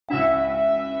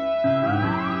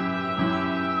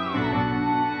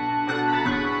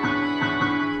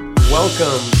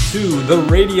welcome to the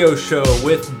radio show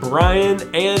with Brian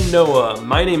and Noah.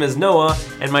 My name is Noah,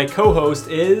 and my co-host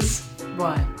is...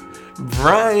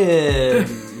 Brian.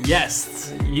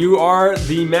 Yes, you are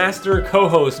the master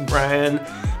co-host, Brian,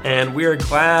 and we are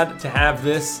glad to have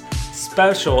this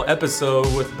special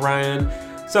episode with Brian.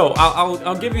 So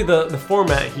I'll give you the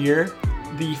format here.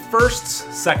 The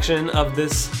first section of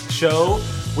this show,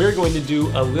 we're going to do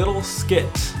a little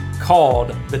skit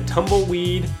called the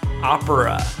Tumbleweed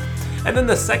Opera. And then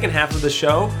the second half of the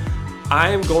show, I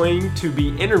am going to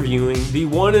be interviewing the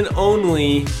one and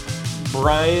only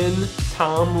Brian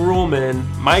Tom Ruhlman,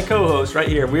 my co-host right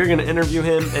here. We're going to interview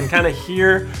him and kind of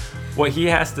hear what he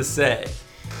has to say.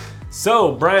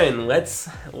 So, Brian, let's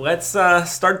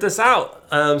start this out.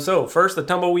 So, first, the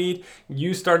Tumbleweed,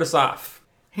 you start us off.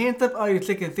 Hands up all you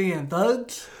chicken thinking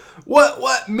thugs.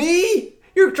 What, me?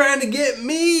 You're trying to get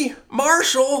me,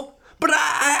 Marshall, but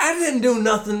I didn't do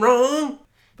nothing wrong.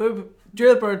 But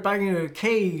Drillbird's back in a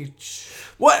cage.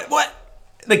 What?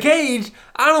 The cage?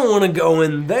 I don't want to go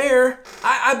in there.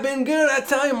 I've been good, I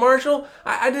tell you, Marshall.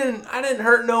 I didn't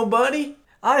hurt nobody.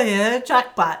 I had a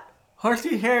jackpot.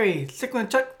 Horsey Harry, sick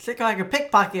like a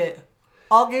pickpocket.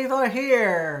 All games are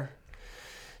here.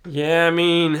 Yeah,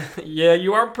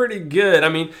 you are pretty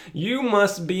good. You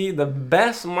must be the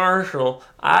best Marshall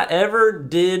I ever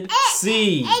did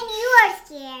see. And you are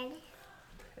scared.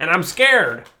 And I'm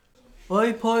scared.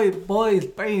 Boys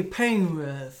playing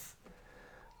with.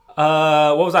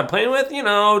 What was I playing with?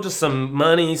 Just some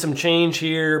money, some change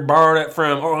here,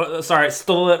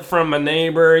 stole it from my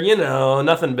neighbor,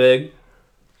 nothing big.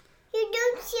 You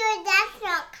don't see that's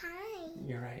not kind.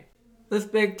 You're right. This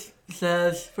big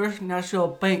says First National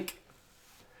Bank.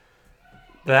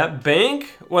 That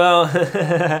bank? Well,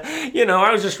 I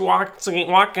was just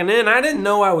walking in. I didn't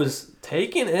know I was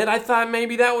taking it. I thought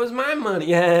maybe that was my money.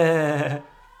 Yeah.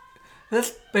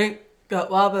 This bank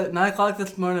got robbed at 9 o'clock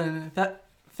this morning.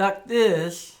 Fact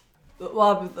is, it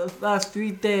robbed the last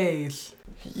 3 days.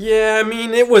 Yeah,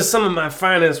 it was some of my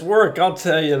finest work, I'll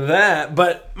tell you that.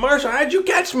 But, Marshall, how'd you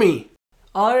catch me?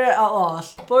 All your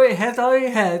outlaws. Throw your hands over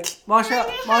your heads. March out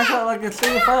like a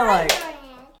single firelight.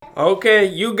 Okay,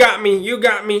 you got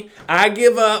me. I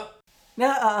give up.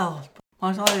 Now outlaws.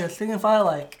 March out like a single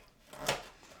firelight.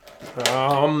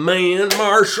 Oh, man,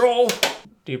 Marshall.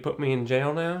 Do you put me in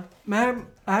jail now? Man,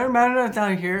 I remember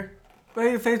down here.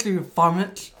 Ready to face you,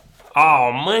 varmints.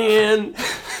 Oh, man.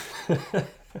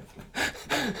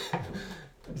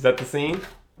 Is that the scene?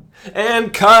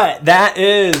 And cut. That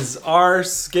is our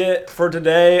skit for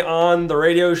today on the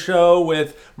radio show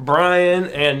with Brian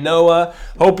and Noah.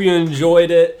 Hope you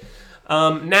enjoyed it.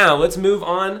 Now, let's move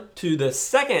on to the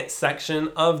second section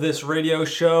of this radio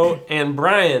show. And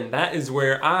Brian, that is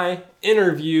where I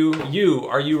interview you.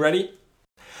 Are you ready?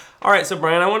 All right, so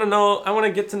Brian, I want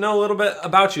to get to know a little bit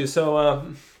about you. So,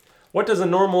 what does a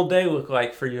normal day look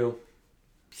like for you?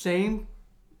 Same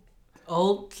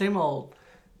old.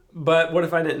 But what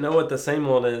if I didn't know what the same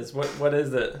old is? What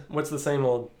is it? What's the same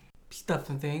old? Stuff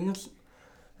and things.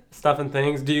 Stuff and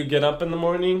things. Do you get up in the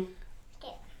morning?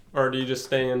 Yeah. Or do you just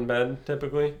stay in bed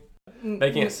typically?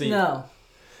 They can't see. No.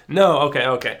 No,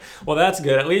 okay. Well, that's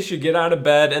good. At least you get out of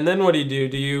bed. And then what do?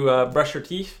 Do you brush your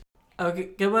teeth? Okay,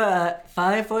 get up at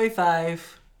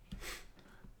 5:45.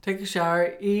 Take a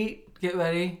shower, eat, get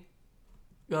ready,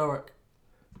 go to work.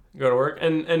 Go to work?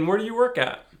 And where do you work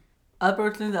at?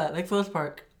 Albertsons at Lake Forest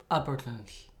Park.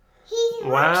 Albertsons. He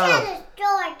works at a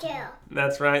store too.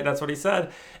 That's right. That's what he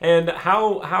said. And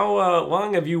how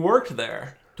long have you worked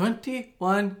there?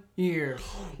 21 years.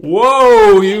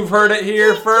 Whoa! You've heard it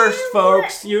here first,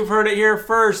 folks. You've heard it here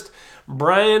first.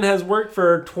 Brian has worked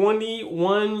for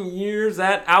 21 years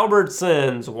at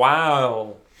Albertsons.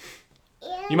 Wow.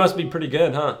 You must be pretty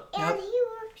good, huh? And he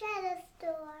works at a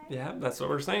store. Yeah, that's what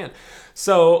we're saying.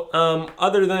 So,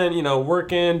 other than,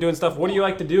 working, doing stuff, what do you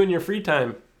like to do in your free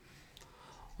time?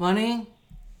 Running,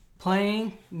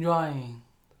 playing, drawing.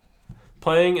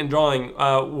 Playing and drawing.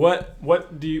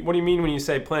 What do you mean when you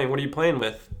say playing? What are you playing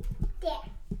with? Yeah.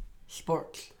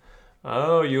 Sports.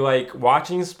 Oh, you like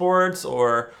watching sports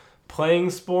or playing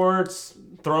sports,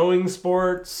 throwing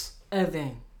sports?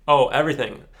 Everything. Oh,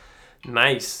 everything.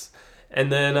 Nice.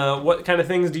 And then what kind of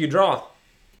things do you draw?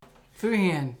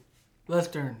 Freehand.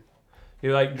 Western.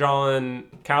 You like drawing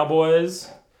cowboys?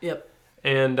 Yep.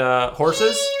 And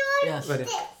horses? Yes.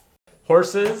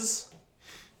 Horses?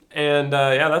 And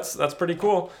yeah, that's pretty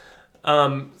cool.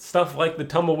 Stuff like the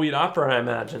Tumbleweed Opera, I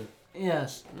imagine.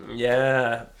 Yes.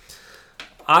 Yeah.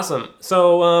 Awesome.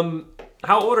 So,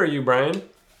 how old are you, Brian?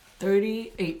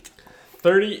 38.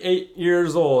 38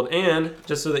 years old. And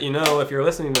just so that you know, if you're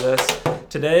listening to this,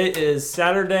 today is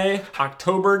Saturday,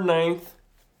 October 9th,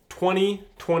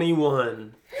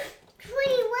 2021.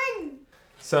 21.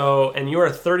 So, and you are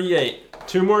 38.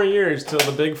 2 more years till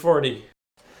the big 40.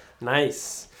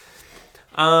 Nice.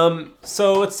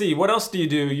 So let's see. What else do you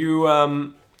do?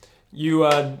 You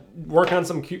work on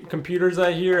some computers,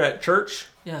 I hear, at church?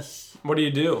 Yes. What do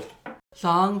you do?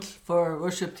 Songs for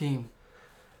worship team.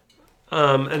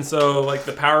 And so like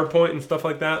the PowerPoint and stuff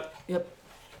like that? Yep.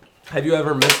 Have you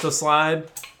ever missed a slide?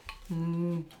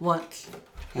 Once.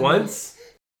 Once?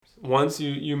 Once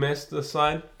you missed the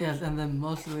slide? Yes, and then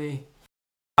mostly...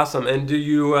 Awesome. And do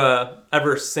you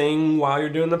ever sing while you're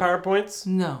doing the PowerPoints?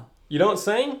 No. You don't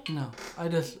sing? No. I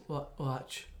just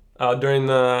watch. During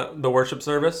the worship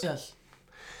service? Yes.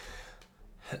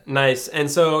 Nice. And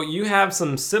so you have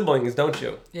some siblings, don't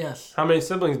you? Yes. How many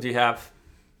siblings do you have?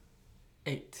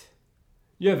 8.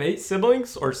 You have 8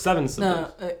 siblings or 7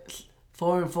 siblings? No,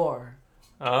 4 and 4.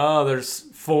 Oh, there's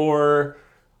 4.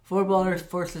 4 brothers,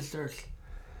 4 sisters.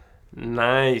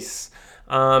 Nice.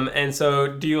 And so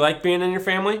do you like being in your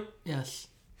family? Yes.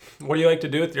 What do you like to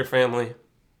do with your family?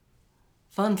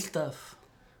 Fun stuff.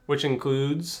 Which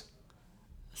includes?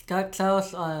 Scott's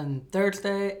house on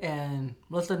Thursday and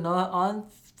Melissa Noah on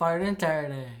Friday and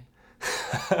Saturday.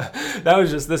 That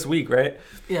was just this week, right?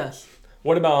 Yes.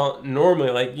 What about normally?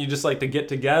 Like you just like to get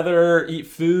together, eat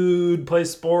food, play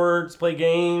sports, play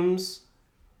games?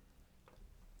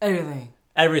 Everything.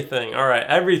 Everything. All right.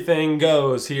 Everything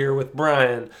goes here with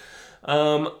Brian.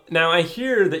 Now I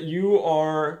hear that you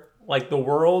are like the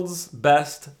world's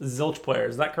best zilch player.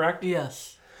 Is that correct?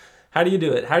 Yes. How do you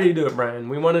do it? How do you do it, Brian?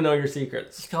 We want to know your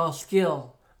secrets. It's called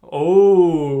skill.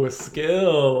 Oh,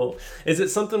 skill. Is it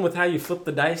something with how you flip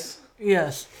the dice?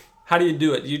 Yes. How do you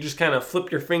do it? Do you just kind of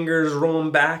flip your fingers, roll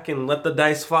them back, and let the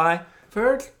dice fly?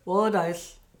 First, roll a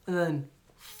dice, and then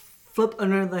flip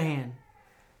under the hand.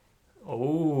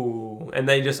 Oh, and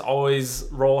they just always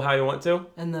roll how you want to?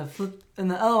 And the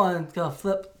other one's gonna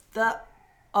flip that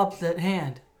opposite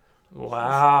hand.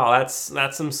 Wow,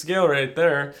 that's some skill right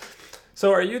there.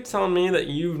 So are you telling me that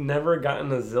you've never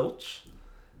gotten a zilch?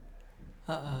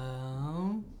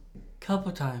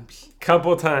 Couple times.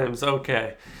 Couple times,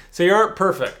 okay. So you aren't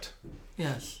perfect.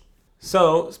 Yes.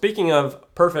 So speaking of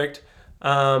perfect,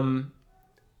 so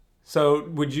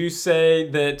would you say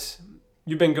that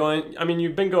you've been going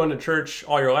to church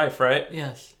all your life, right?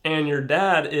 Yes. And your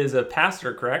dad is a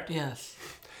pastor, correct? Yes.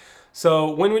 So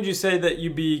when would you say that you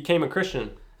became a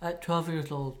Christian? At 12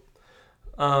 years old.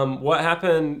 What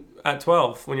happened at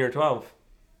 12, when you were 12?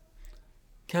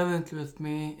 Kevin's with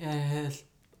me in his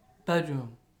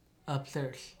bedroom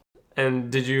upstairs.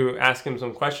 And did you ask him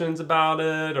some questions about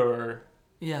it, or?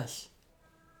 Yes.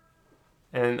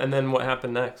 And then what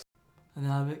happened next?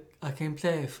 And I came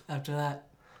safe after that.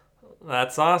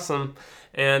 That's awesome.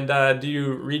 And do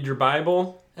you read your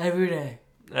Bible? Every day.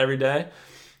 Every day?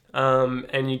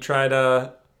 And you try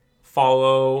to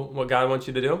follow what God wants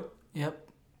you to do? Yep.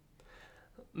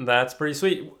 That's pretty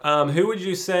sweet. Who would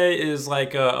you say is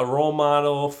like a role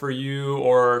model for you,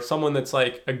 or someone that's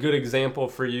like a good example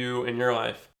for you in your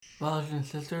life? Brothers and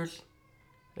sisters.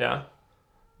 Yeah,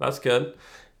 that's good.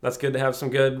 That's good to have some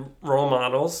good role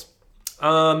models.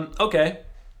 Okay.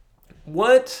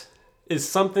 What is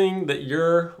something that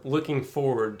you're looking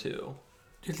forward to?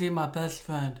 To see my best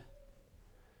friend,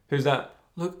 Who's that?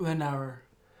 Luke Renauer.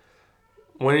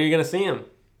 When are you going to see him?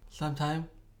 Sometime.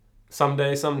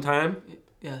 Someday, sometime?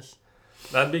 Yes.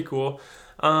 That'd be cool.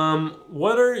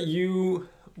 What are you,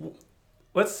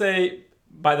 let's say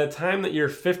by the time that you're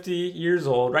 50 years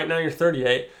old, right now you're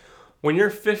 38, when you're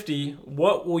 50,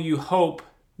 what will you hope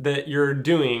that you're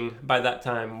doing by that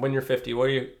time when you're 50? What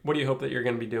do you hope that you're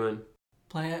going to be doing?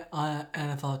 Playing on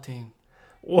an NFL team.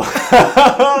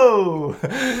 Whoa!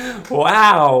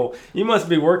 Wow! You must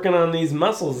be working on these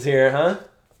muscles here, huh?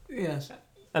 Yes.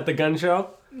 At the gun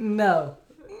show? No.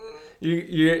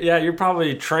 You're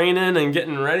probably training and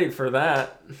getting ready for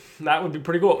that. That would be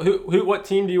pretty cool. What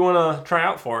team do you want to try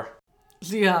out for?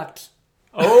 Seahawks.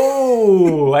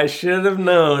 Oh, I should have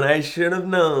known. As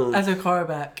a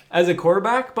quarterback. As a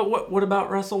quarterback? But what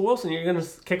about Russell Wilson? You're going to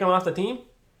kick him off the team?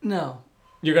 No.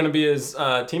 You're going to be his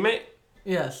teammate?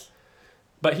 Yes.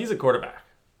 But he's a quarterback.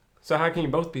 So how can you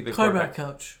both be the quarterback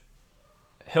coach?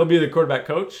 He'll be the quarterback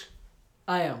coach?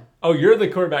 I am. Oh, you're the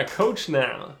quarterback coach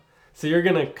now. So you're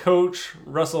going to coach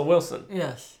Russell Wilson?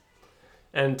 Yes.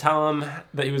 And tell him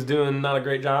that he was doing not a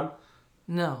great job?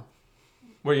 No.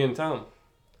 What are you going to tell him?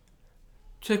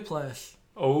 Trick plays.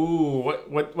 Oh,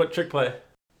 what trick play?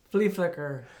 Flea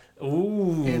flicker.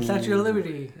 Ooh. And Statue of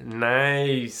Liberty.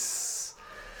 Nice.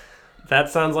 That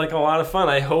sounds like a lot of fun.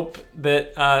 I hope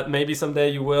that maybe someday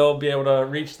you will be able to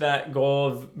reach that goal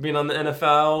of being on the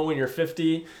NFL when you're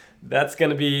 50. That's going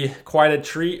to be quite a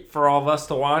treat for all of us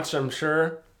to watch, I'm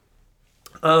sure.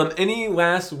 Any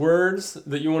last words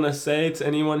that you want to say to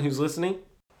anyone who's listening?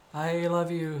 I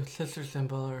love you, sisters and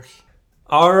brothers.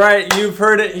 All right, you've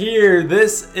heard it here.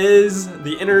 This is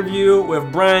the interview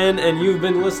with Brian, and you've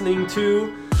been listening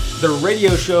to the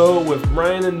radio show with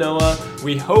Brian and Noah.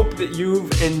 We hope that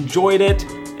you've enjoyed it,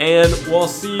 and we'll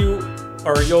see you,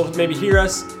 or you'll maybe hear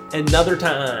us another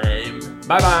time.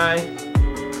 Bye-bye.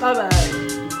 Bye-bye.